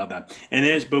 Love that.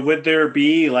 But would there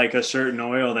be like a certain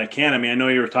oil that can? I mean, I know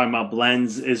you were talking about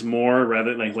blends is more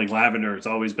rather like lavender. It's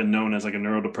always been known as like a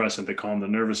neurodepressant. They call them the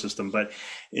nervous system. But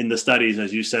in the studies,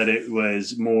 as you said, it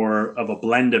was more of a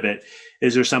blend of it.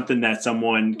 Is there something that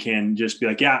someone can just be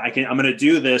like, yeah, I'm going to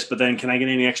do this, but then can I get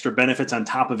any extra benefits on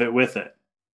top of it with it?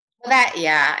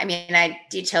 Yeah. I mean, I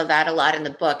detailed that a lot in the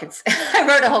book. I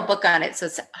wrote a whole book on it, so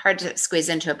it's hard to squeeze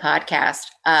into a podcast.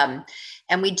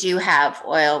 And we do have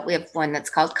oil. We have one that's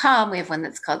called Calm. We have one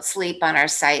that's called Sleep on our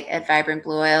site at Vibrant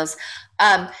Blue Oils.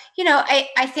 I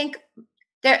think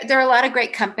there are a lot of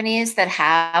great companies that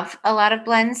have a lot of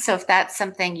blends. So if that's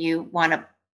something you want to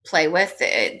play with,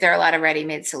 there are a lot of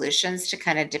ready-made solutions to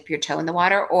kind of dip your toe in the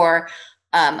water. Or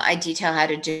I detail how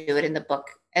to do it in the book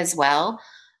as well.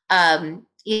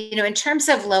 In terms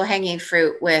of low-hanging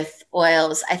fruit with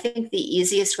oils, I think the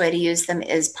easiest way to use them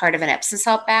is part of an Epsom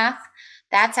salt bath.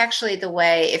 That's actually the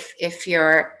way, if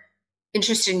you're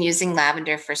interested in using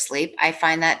lavender for sleep, I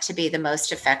find that to be the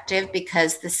most effective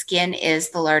because the skin is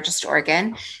the largest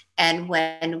organ. And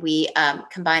when we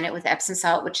combine it with Epsom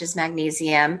salt, which is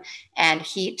magnesium, and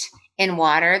heat in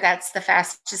water, that's the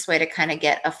fastest way to kind of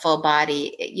get a full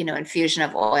body, infusion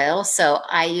of oil. So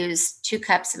I use 2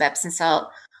 cups of Epsom salt,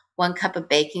 1 cup of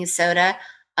baking soda.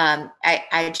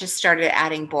 I just started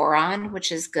adding boron,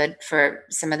 which is good for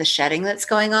some of the shedding that's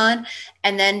going on.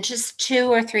 And then just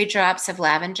 2 or 3 drops of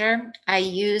lavender. I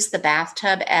use the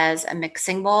bathtub as a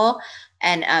mixing bowl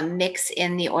and mix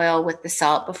in the oil with the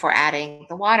salt before adding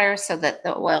the water so that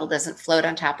the oil doesn't float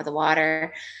on top of the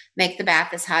water. Make the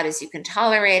bath as hot as you can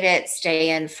tolerate it.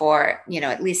 Stay in for,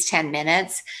 at least 10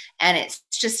 minutes. And it's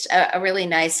just a really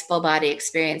nice full body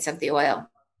experience of the oil.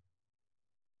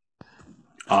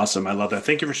 Awesome. I love that.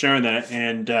 Thank you for sharing that.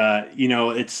 And,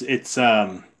 it's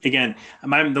again,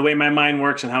 the way my mind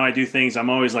works and how I do things, I'm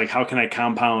always like, how can I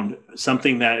compound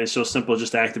something that is so simple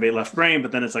just to activate left brain?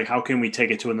 But then it's like, how can we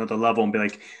take it to another level and be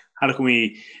like, how can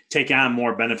we take on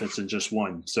more benefits than just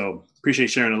one? So appreciate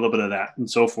sharing a little bit of that and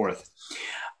so forth.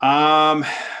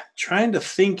 Trying to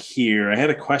think here. I had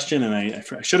a question and I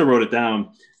should have wrote it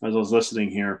down as I was listening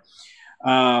here.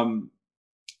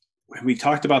 We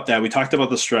talked about that. We talked about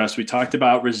the stress. We talked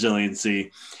about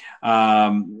resiliency.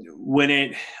 I'm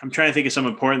trying to think of some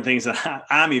important things that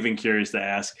I'm even curious to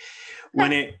ask.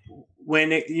 One of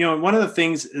the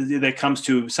things that comes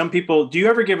to some people, do you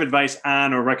ever give advice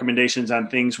on or recommendations on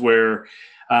things where,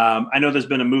 I know there's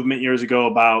been a movement years ago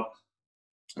about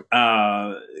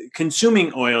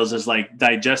consuming oils as like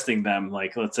digesting them.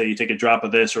 Like, let's say you take a drop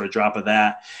of this or a drop of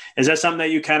that. Is that something that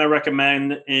you kind of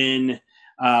recommend in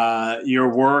your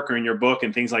work or in your book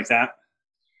and things like that?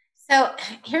 So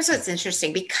here's what's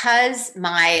interesting. Because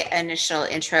my initial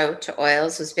intro to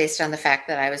oils was based on the fact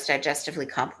that I was digestively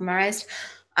compromised,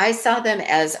 I saw them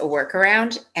as a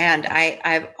workaround. And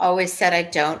I've always said I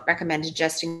don't recommend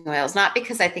ingesting oils, not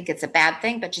because I think it's a bad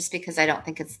thing, but just because I don't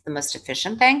think it's the most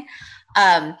efficient thing.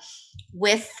 I'm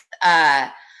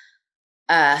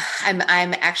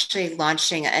actually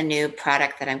launching a new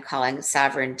product that I'm calling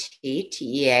Sovereign Tea,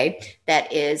 TEA,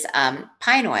 that is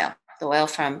pine oil, the oil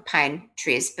from pine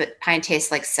trees, but pine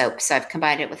tastes like soap. So I've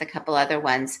combined it with a couple other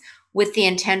ones with the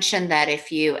intention that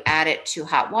if you add it to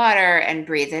hot water and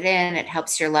breathe it in, it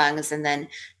helps your lungs. And then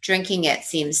drinking it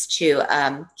seems to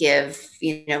give,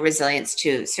 resilience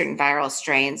to certain viral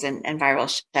strains and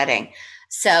viral shedding.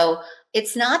 So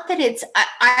it's not that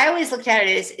I always looked at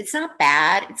it as it's not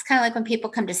bad. It's kind of like when people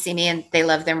come to see me and they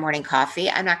love their morning coffee.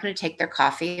 I'm not going to take their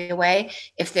coffee away.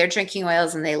 If they're drinking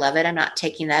oils and they love it, I'm not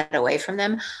taking that away from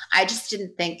them. I just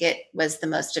didn't think it was the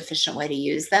most efficient way to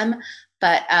use them.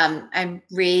 But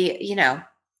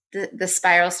the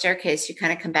spiral staircase, you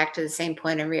kind of come back to the same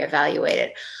point and reevaluate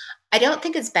it. I don't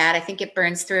think it's bad. I think it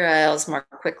burns through oils more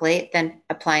quickly than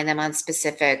applying them on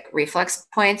specific reflux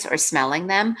points or smelling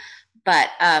them. But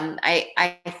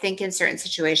I think in certain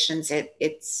situations,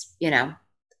 it's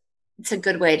a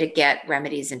good way to get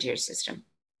remedies into your system.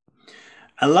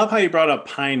 I love how you brought up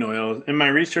pine oil. In my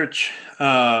research,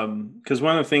 because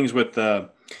one of the things with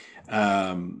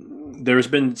there's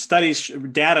been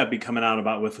data be coming out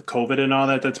about with COVID and all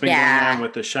that's been going on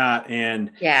with the shot,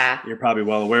 and you're probably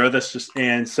well aware of this.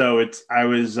 I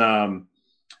was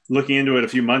looking into it a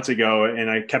few months ago, and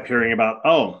I kept hearing about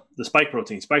the spike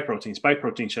protein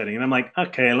shedding, and I'm like,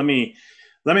 okay, let me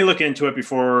look into it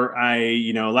before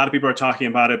a lot of people are talking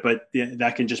about it, but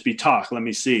that can just be talk. Let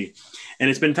me see. And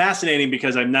it's been fascinating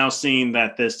because I've now seen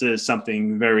that this is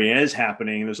something is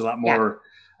happening. There's a lot more.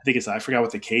 I forgot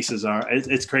what the cases are.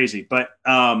 It's crazy, but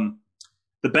the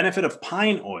benefit of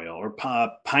pine oil or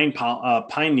pine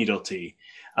needle tea.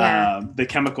 the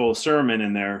chemical ceramin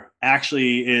in there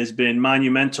actually has been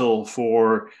monumental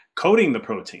for coating the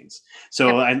proteins.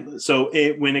 So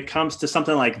when it comes to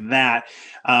something like that,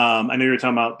 I know you're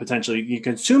talking about potentially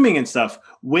consuming and stuff.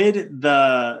 Would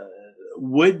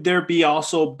there be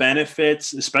also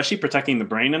benefits, especially protecting the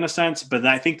brain in a sense? But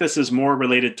I think this is more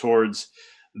related towards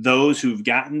those who've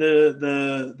gotten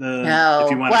the no.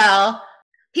 If you want well,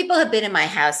 people have been in my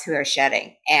house who are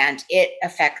shedding, and it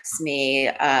affects me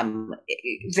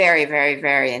very, very,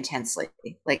 very intensely,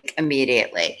 like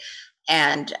immediately.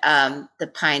 And the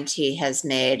pine tea has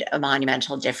made a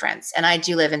monumental difference. And I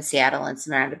do live in Seattle and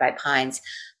surrounded by pines,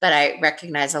 but I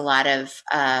recognize a lot of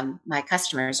my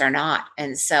customers are not.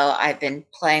 And so I've been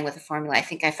playing with a formula. I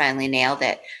think I finally nailed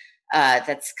it.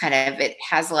 That's kind of, it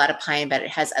has a lot of pine, but it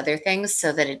has other things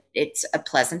so that it's a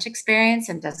pleasant experience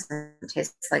and doesn't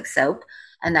taste like soap.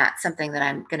 And that's something that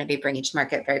I'm going to be bringing to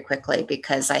market very quickly,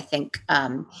 because I think,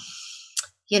 the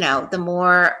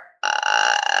more,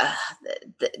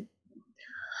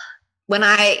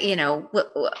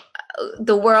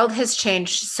 the world has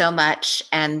changed so much,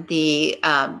 and the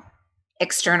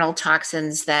external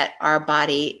toxins that our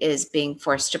body is being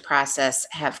forced to process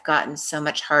have gotten so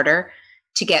much harder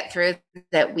to get through,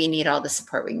 that we need all the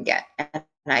support we can get. And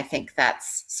I think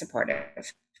that's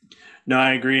supportive. No,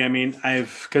 I agree. I mean,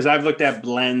 because I've looked at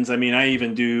blends. I mean, I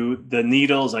even do the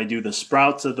needles. I do the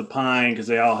sprouts of the pine because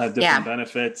they all have different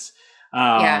benefits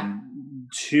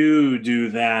to do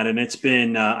that. And it's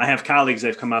been, I have colleagues that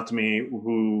have come out to me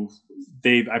who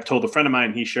I've told a friend of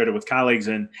mine, he shared it with colleagues,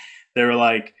 and they were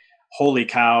like, holy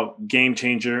cow, game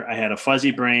changer. I had a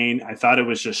fuzzy brain. I thought it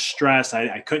was just stress.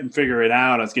 I couldn't figure it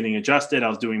out. I was getting adjusted. I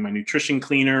was doing my nutrition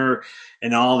cleaner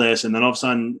and all this. And then all of a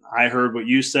sudden I heard what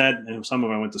you said, and some of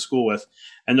them I went to school with,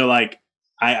 and they're like,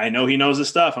 I know he knows his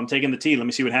stuff. I'm taking the tea. Let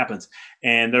me see what happens.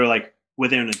 And they're like,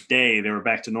 within a day, they were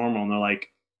back to normal. And they're like,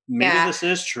 maybe this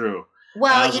is true.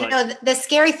 Well, the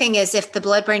scary thing is, if the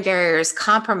blood-brain barrier is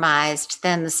compromised,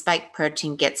 then the spike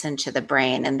protein gets into the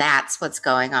brain, and that's what's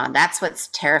going on. That's what's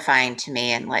terrifying to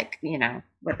me, and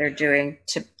what they're doing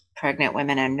to pregnant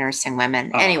women and nursing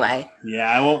women. Anyway. Yeah,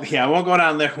 I won't go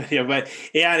down there with you, but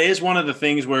yeah, it is one of the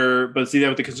things but see,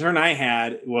 that the concern I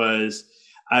had was,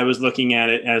 I was looking at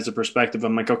it as a perspective.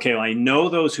 I'm like, okay, well, I know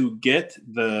those who getting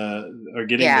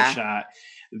the shot,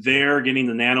 they're getting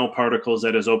the nanoparticles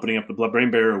that is opening up the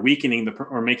blood-brain barrier, weakening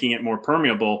or making it more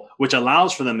permeable, which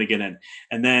allows for them to get in.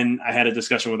 And then I had a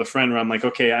discussion with a friend where I'm like,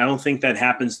 okay, I don't think that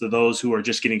happens to those who are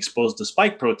just getting exposed to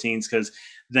spike proteins, because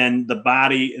then the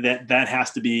body that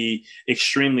has to be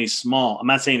extremely small. I'm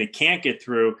not saying it can't get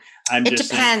through. It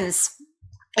depends.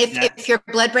 If your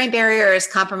blood-brain barrier is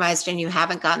compromised and you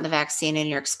haven't gotten the vaccine and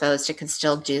you're exposed, it can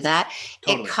still do that.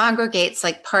 Totally. It congregates,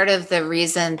 like part of the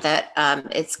reason that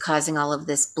it's causing all of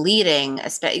this bleeding,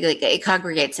 especially it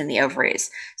congregates in the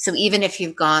ovaries. So even if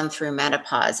you've gone through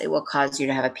menopause, it will cause you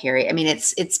to have a period. I mean,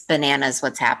 it's bananas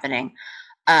what's happening.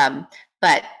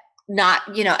 But not,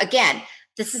 again,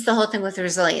 this is the whole thing with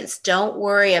resilience. Don't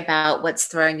worry about what's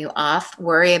throwing you off.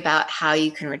 Worry about how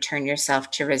you can return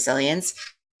yourself to resilience.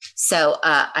 So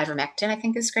ivermectin, I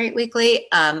think, is great weekly.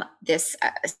 This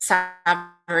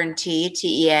Sovereign Tea,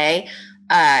 TEA,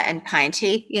 and pine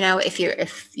tea. If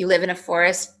you live in a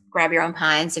forest, grab your own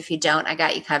pines. If you don't, I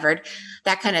got you covered.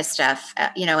 That kind of stuff.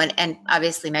 And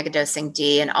obviously megadosing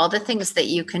D, and all the things that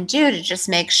you can do to just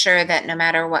make sure that no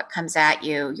matter what comes at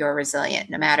you, you're resilient.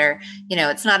 No matter,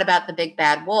 it's not about the big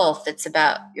bad wolf. It's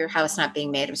about your house not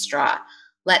being made of straw.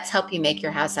 Let's help you make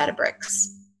your house out of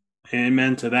bricks.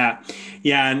 Amen to that.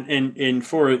 Yeah. And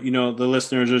for, the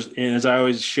listeners, and as I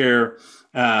always share,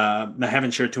 I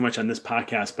haven't shared too much on this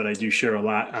podcast, but I do share a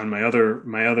lot on my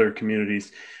other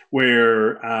communities,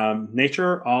 where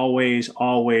nature always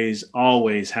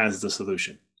has the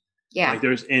solution. Yeah. Like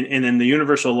there's, and in the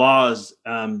universal laws,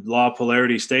 law of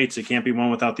polarity states it can't be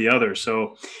one without the other.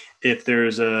 So if there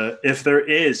is a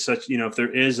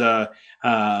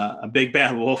big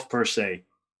bad wolf per se,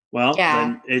 well,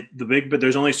 then but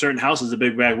there's only certain houses the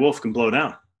big bad wolf can blow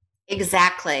down.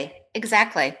 Exactly.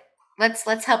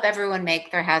 Let's help everyone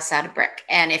make their house out of brick.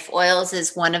 And if oils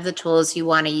is one of the tools you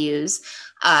want to use,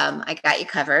 I got you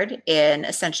covered in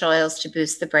essential oils to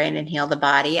boost the brain and heal the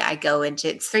body. I go into,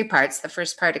 it's 3 parts. The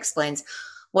first part explains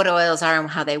what oils are and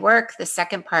how they work. The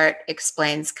second part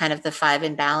explains kind of the 5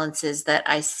 imbalances that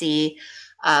I see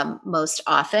most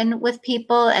often with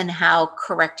people, and how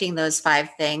correcting those 5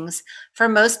 things, for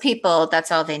most people,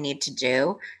 that's all they need to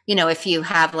do. If you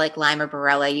have like Lyme or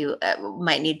Borrelia, you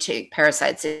might need to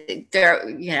parasites. There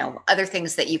are, other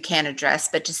things that you can address,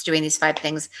 but just doing these 5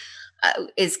 things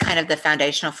is kind of the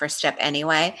foundational first step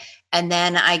anyway. And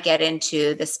then I get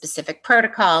into the specific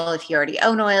protocol. If you already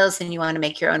own oils and you want to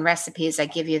make your own recipes, I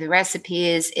give you the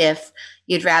recipes. If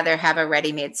you'd rather have a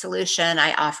ready-made solution,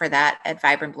 I offer that at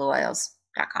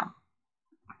vibrantblueoils.com.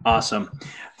 Awesome.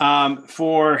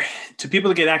 To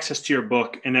people to get access to your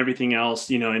book and everything else,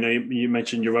 I know you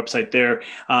mentioned your website there,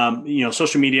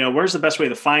 social media, where's the best way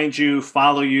to find you,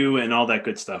 follow you, and all that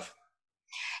good stuff?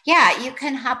 Yeah, you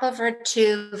can hop over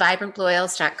to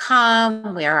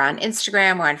vibrantblueoils.com. We are on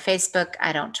Instagram. We're on Facebook.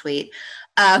 I don't tweet.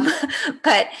 And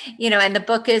the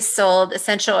book is sold.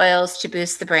 Essential Oils to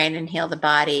Boost the Brain and Heal the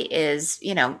Body is,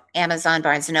 Amazon,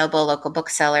 Barnes & Noble, local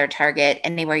bookseller, Target,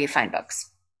 anywhere you find books.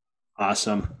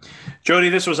 Awesome. Jody,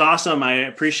 this was awesome. I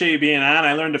appreciate you being on.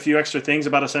 I learned a few extra things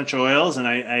about essential oils, and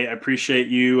I appreciate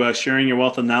you sharing your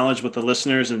wealth of knowledge with the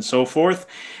listeners and so forth,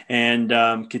 and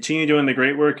continue doing the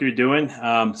great work you're doing.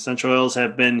 Essential oils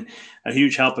have been a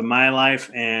huge help in my life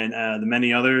and the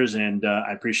many others, and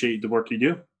I appreciate the work you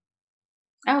do.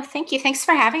 Oh, thank you. Thanks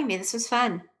for having me. This was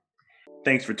fun.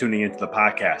 Thanks for tuning into the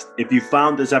podcast. If you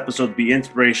found this episode to be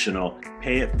inspirational,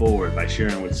 pay it forward by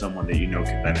sharing with someone that you know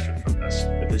can benefit from this.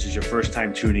 If this is your first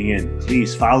time tuning in,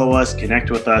 please follow us, connect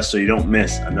with us so you don't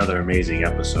miss another amazing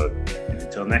episode. And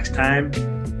until next time,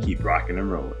 keep rocking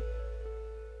and rolling.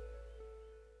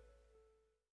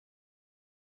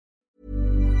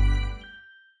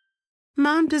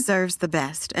 Mom deserves the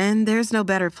best, and there's no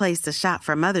better place to shop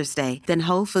for Mother's Day than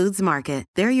Whole Foods Market.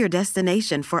 They're your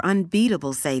destination for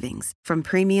unbeatable savings, from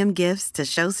premium gifts to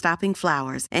show-stopping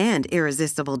flowers and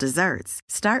irresistible desserts.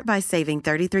 Start by saving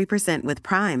 33% with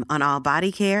Prime on all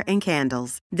body care and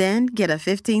candles. Then get a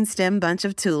 15-stem bunch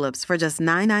of tulips for just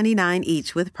 $9.99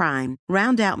 each with Prime.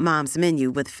 Round out Mom's menu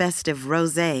with festive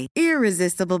rosé,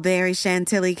 irresistible berry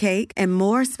chantilly cake, and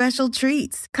more special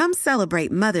treats. Come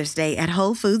celebrate Mother's Day at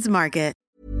Whole Foods Market.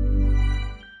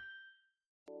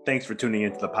 Thanks for tuning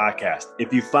into the podcast.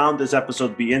 If you found this episode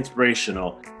to be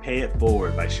inspirational, pay it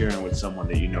forward by sharing with someone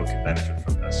that you know can benefit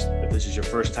from this. If this is your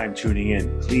first time tuning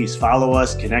in, please follow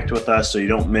us, connect with us so you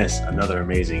don't miss another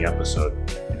amazing episode.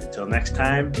 And until next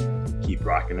time, keep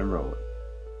rocking and rolling.